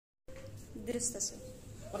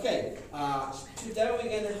Okay, today we're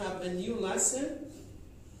going to have a new lesson.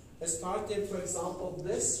 Starting, for example,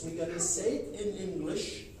 this. We're going to say it in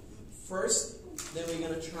English first, then we're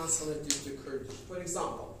going to translate it to Kurdish. For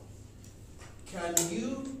example, can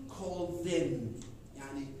you call them?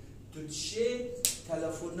 يعني تتشي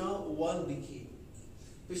تلفونا وان بكي.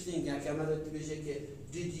 بيش تنجا كمان تبيجي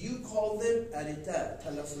did you call them؟ أريتا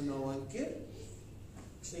تلفونا وان كير.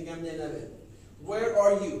 بيش تنجا من نبي. Where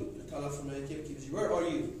are you؟ تلفونا كير كيف where are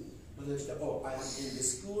you؟ مثلا oh I am in the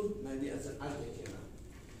school. maybe as an adult كمان.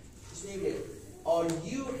 بيش تنجا are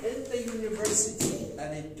you in the university؟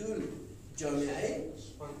 أريتول جامعة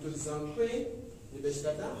أنتول زانكوين بيش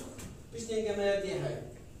تدا. بيش تنجا من نبي هاي.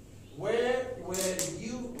 Where were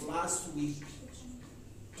you last week?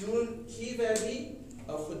 دون كيفري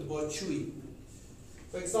أو خدباتشوي.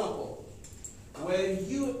 For example, were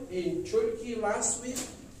you in Turkey last week?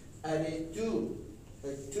 And do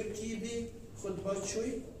Turkey be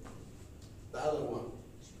khudbachui? The other one.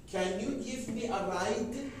 Can you give me a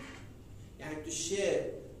ride? يعني to share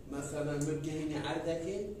مثلا مبجهني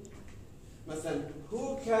عردك. مثلا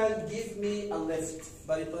who can give me a lift?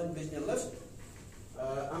 بريطان بيجني lift.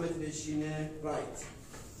 أمد بيجينا right.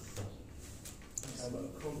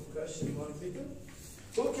 Question one figure.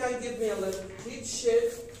 Who can give me a lift? Please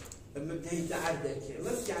share مبدأ عردك.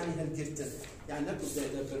 lift يعني هالجرتن. يعني نبدأ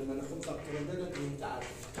دبر من خمسة قرندنا مبدأ عردك.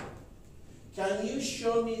 Can you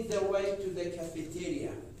show me the way to the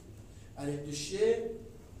cafeteria? أنا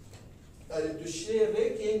تشير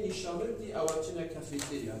ريكي نشامرتي أواتنا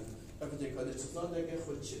cafeteria. أبدأ كذا تصدق لك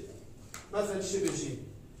خد شيء. مثلا شو بيجي؟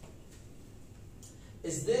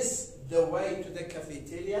 Is this the way to the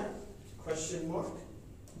cafeteria? Question mark.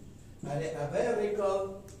 أنا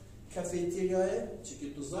أبارك كافيتيريا تشكي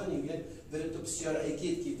تزاني غير بريتو بسيارة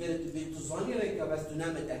أكيد كي بريتو بيتزاني ريكا بس دونا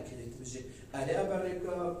متأكدت بيجي أنا أبارك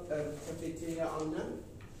كافيتيريا عنا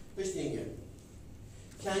بيش تيجي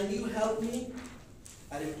Can you help me؟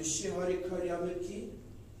 أنا تشي هاري كاريامكي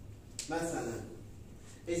مثلا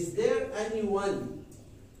Is there anyone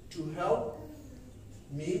to help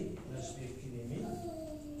me؟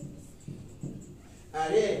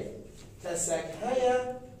 أنا كسك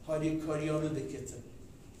هيا هاري كاريامو بكتن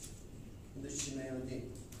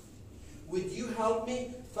Would you help me?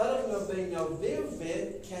 فرق ما بين وبين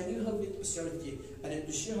can you help me بسيارتي أنا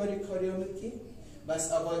تشي هاري كاريامكي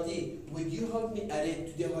بس أبادي would you help me أنا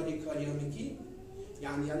تدي هاري كاريامكي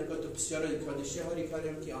يعني كنت بسيارة كادشي هاري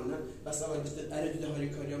كاريامكي أنا بس أبادي أنا تدي هاري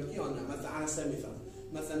كاريامكي أنا مثلا على سبيل المثال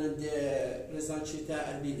مثلا دي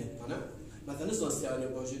رزانشيتا أربيلة أنا مثلا نزل سيارة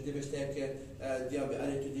باجي دي بشتاك ديابي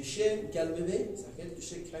أريتو دي شيء كلمة بي ساكت دي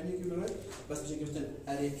شيء كاني كمان بس بيجي كفتن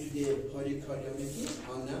أريتو دي هاري كاريامكي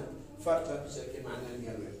أنا فرق بشكل معنى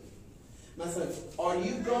الكلمة مثلا Are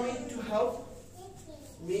you going to help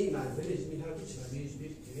me man بليش مين هذا بيش بيش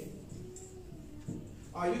بيش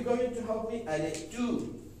Are you going to help me أريتو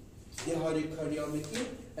دي هاري كاريامكي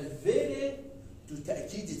الفيري تو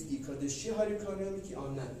تأكيد دي كادشي هاري كاريامكي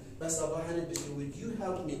أنا بس أبغى هني بس would you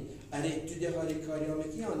help me أريد تدي هاري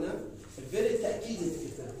كاريامكي أنا الفيري تأكيد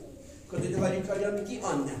كده كده هاري كاريامكي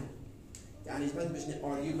أنا يعني إذا بس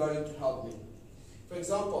are you going to help me for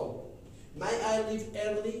example may I leave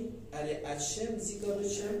early أريد أشم زيكا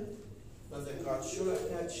بشم مثلا قاعد شو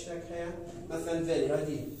أكاد هيا مثلا very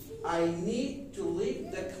هذه I need to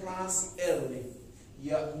leave the class early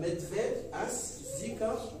يا مدفع أس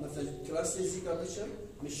زيكا مثلا كلاس زيكا بشم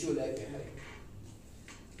مشو لك هاي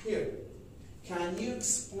Here, can you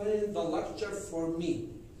explain the lecture for me?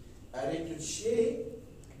 أريد شيء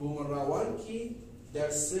بومراوانكي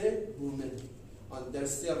درسي بومن. عن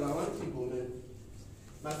درسي راوانكي بومن.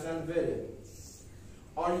 مثلا very.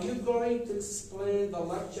 Are you going to explain the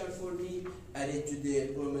lecture for me? أريد دي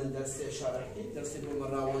بومن درسي شرحي درسي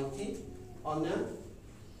بومراوانكي. أنا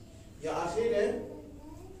يا أخيرا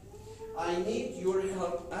I need your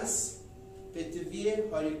help as بتبيه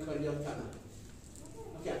هاري كارياتنا.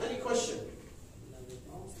 Okay, any question?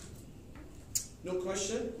 No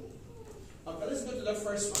question? Okay, let's go to the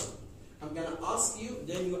first one. I'm going to ask you,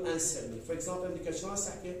 then you answer me. For example, I'm going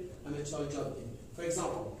to try jumping. For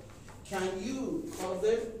example, can you call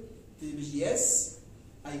them? Yes,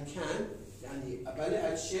 I can. يعني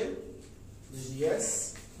أبالي أتشم.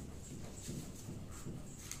 Yes,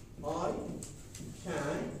 I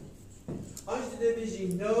can. أجد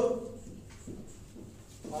بيجي no,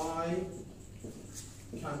 I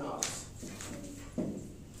cannot.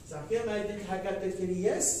 Zakir ما يدك هكذا تكتري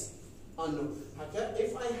yes or no. هكذا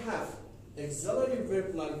if I have auxiliary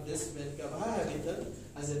verb like this بنكبها هكذا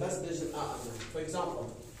as a best version أعمل. For example,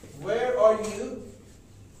 where are you?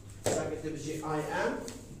 Zakir تبجي I am.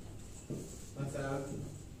 مثلا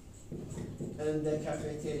in the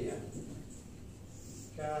cafeteria.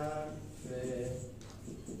 Cafeteria.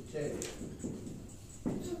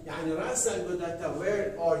 يعني رأسا قلت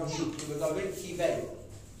where are you؟ بقابل كيفي.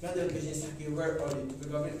 بدل بيجي نحكي where are you؟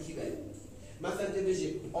 بقابل كيفي. مثلا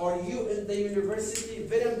بيجي are you in the university؟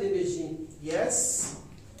 فيرم بيجي yes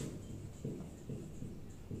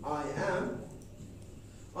I am.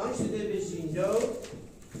 I should بيجي no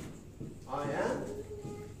I am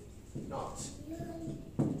not.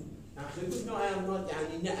 أخي قلت no I am not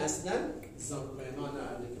يعني نا أصلا زنق ما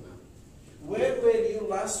أنا أقول كمان. Where were you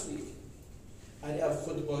last week؟ أنا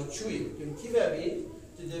أخذ بوشوي كم كيف أبي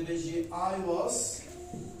تدبجي I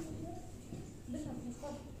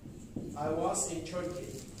was in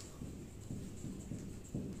Turkey.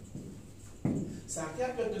 ساعتها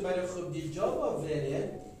كنت برخب دي جواب فيري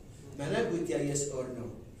ما نقول يا yes or no.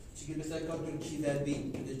 تقول مثلا كنت كذا بي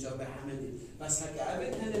دي جواب حمدي بس هكا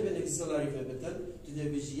أبد أنا بالإكسلاري فبتل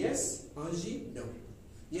تدبجي yes أنجي no.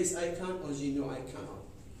 Yes I can أنجي no I cannot.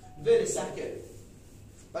 Very ساعتها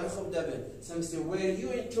برخب دبل. Some say were you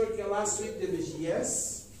in Turkey last week? Debiji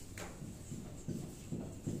yes.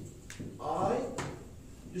 I.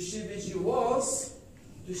 Duşibiji was.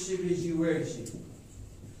 Duşibiji were she.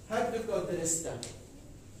 How do you got the resta?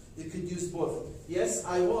 You could use both. Yes,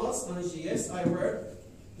 I was. Anji yes, I were.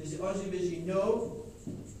 Duşibiji no.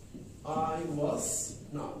 I was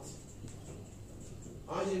not.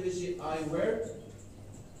 Anji I were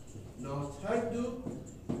not. How do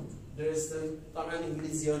درست طبعا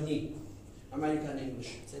انجليزيوني امريكان انجلش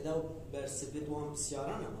تداو برسبت وام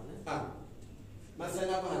سيارنا ماله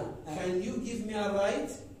مثلا can you give me a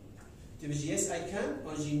ride تبجي yes I can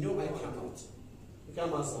انجي no I cannot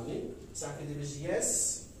كما صاني ساكن تبجي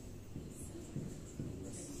yes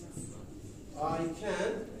I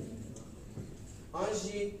can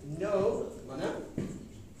انجي no مانا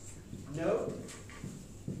no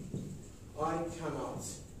I cannot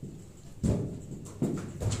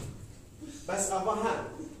بس أباها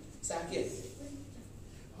ساكت.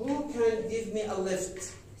 Who can give me a lift؟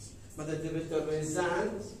 ماذا تبغى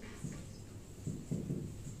ريزان؟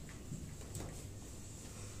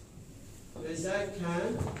 ريزان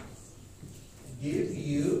can give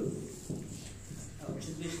you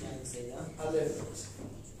a lift.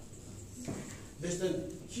 بس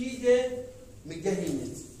كيدا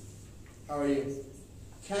مجهينت. How are you?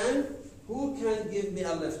 Can who can give me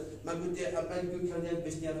a lift؟ ما قلت أقول كان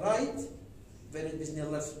بسني right. فيرد بسني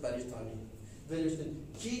left بريطاني. فيرد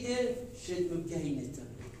كيدا شد مجهينته.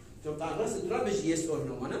 تو طبعا راس درابج yes or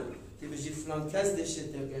no أنا. تبجي فلان كاز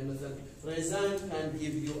دشت يعني مثلا ريزان can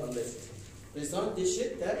give you a lift. ريزان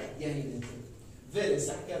دشت جهينته. فيرد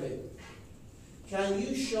صح كذا. Can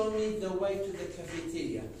you show me the way to the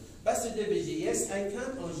cafeteria؟ بس تبجي yes I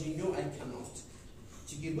can or no I cannot.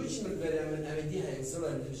 تيجي بوش من البرة من أمديها يصير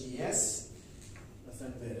تبجي yes.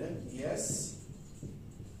 مثلا برة yes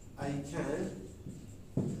I can.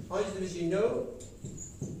 أنجي تبجي no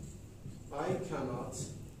I cannot.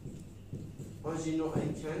 أنجي no I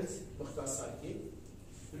can't. مختصر كي.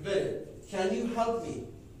 البرة can you help me؟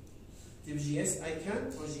 تبجي yes I can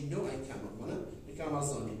أنجي no I cannot. مانا بكام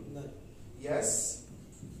أظني. Yes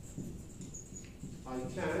I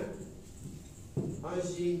can.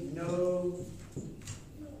 أنجي no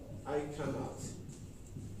I cannot.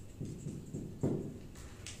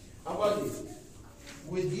 Abadi,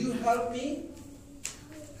 would you help me?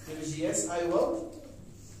 Yes, I will.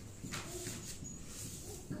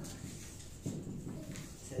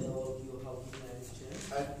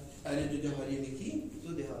 أنا تودي هاريمكي.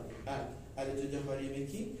 تودي هاري. أنا تودي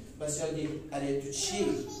هاريمكي. بس يعني أنا تشي.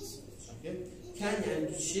 كان يعني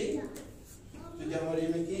تشي. تودي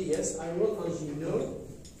هاريمكي. Yes, I will. أنجي no.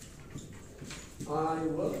 I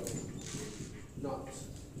will not.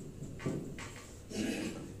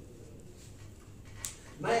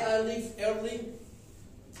 May I leave early?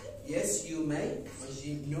 Yes, you may.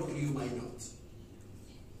 No, you may not.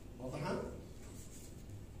 واضحة؟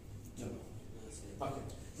 تمام. Okay.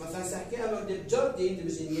 مثلا سأحكي about the job دي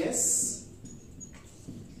تبجي yes,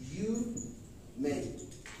 you may.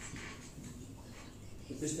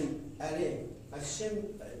 بجتن أري أرشم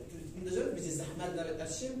نجرب بيجي زحمة دارت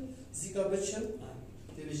أرشم زيكا بتشم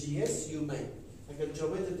تبجي yes, you may. أكل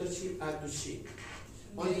جوابات ترشي أدو شيء.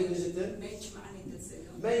 ما يجتن.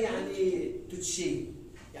 ما يعني تشي.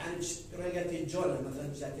 يعني رجعت الجولة مثلا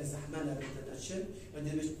بجاك الزحمة نبت أتشم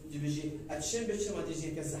بيجي أتشم بتشم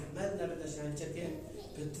وتيجي كزحمة نبت أتشم يعني كتير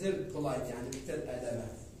بتر polite يعني بتر أدبا.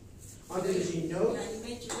 هذا بيجي no. يعني ما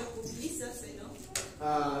يجي لك please أسأله.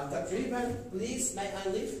 تقريبا please may I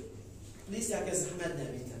leave please يعني كزحمة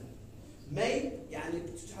نبتة. may يعني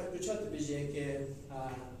بتحط بيجي ك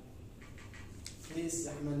please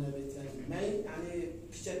زحمة نبتة may yani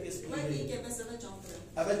pichak ismi. ولی که مثلا جامفره.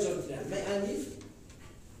 Evet جونتريان. May I leave?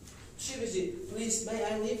 شو بيجي please may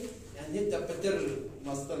I leave؟ يعني انت بتر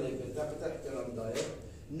مصدر لك انت بتر احترام داير.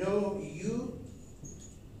 No you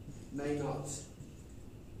may not.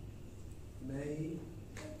 May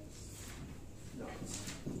not.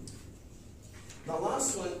 The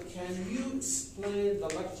last one, can you explain the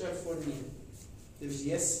lecture for me? There's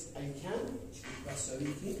yes, I can.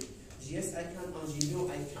 Yes, I can. And no,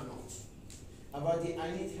 I cannot. About the I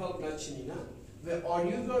need help mentioning that. But are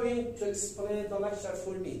you going to explain the lecture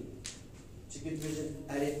for me? Çünkü bizim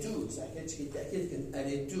eredu, zaten çünkü tekil gün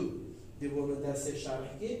eredu. The woman derse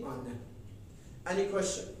şarkı anne. Any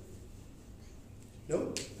question? No?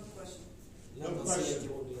 No question. لا No تصير question.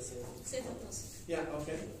 تقول يا سيدي. Say the plus. Yeah,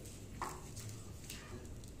 okay.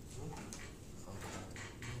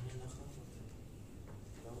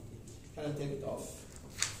 Can I take it off?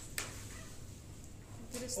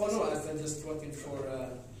 Oh no, I'm just looking for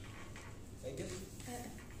أجل.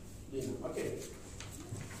 Lena. Okay.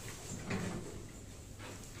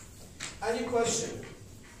 Any question?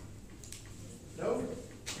 No?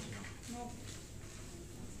 No.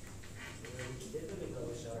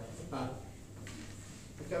 Ha.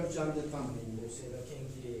 كم جامد التمرين؟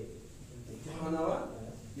 امتحانات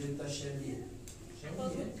ينتشرين.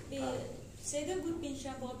 سيدا قول بين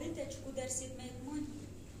شبابه تشكو درسيت ميتمون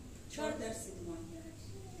چهار درس ایمان.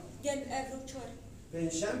 قال افرو چهار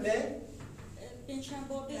بنشنبه بين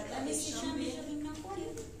شبابه امسي شنبه جبين نخوري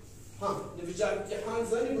ها نرجع امتحان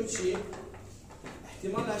زاني بوشي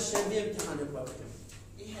احتمال الشنبه امتحان بوقتهم.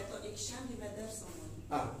 این حتی یک شنبه و درس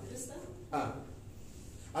آمان. درسته؟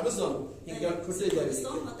 أنا زون. يمكن كل ده.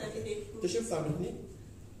 درستان ما تقدر تشوف فهمتني؟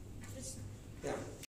 درس Yeah.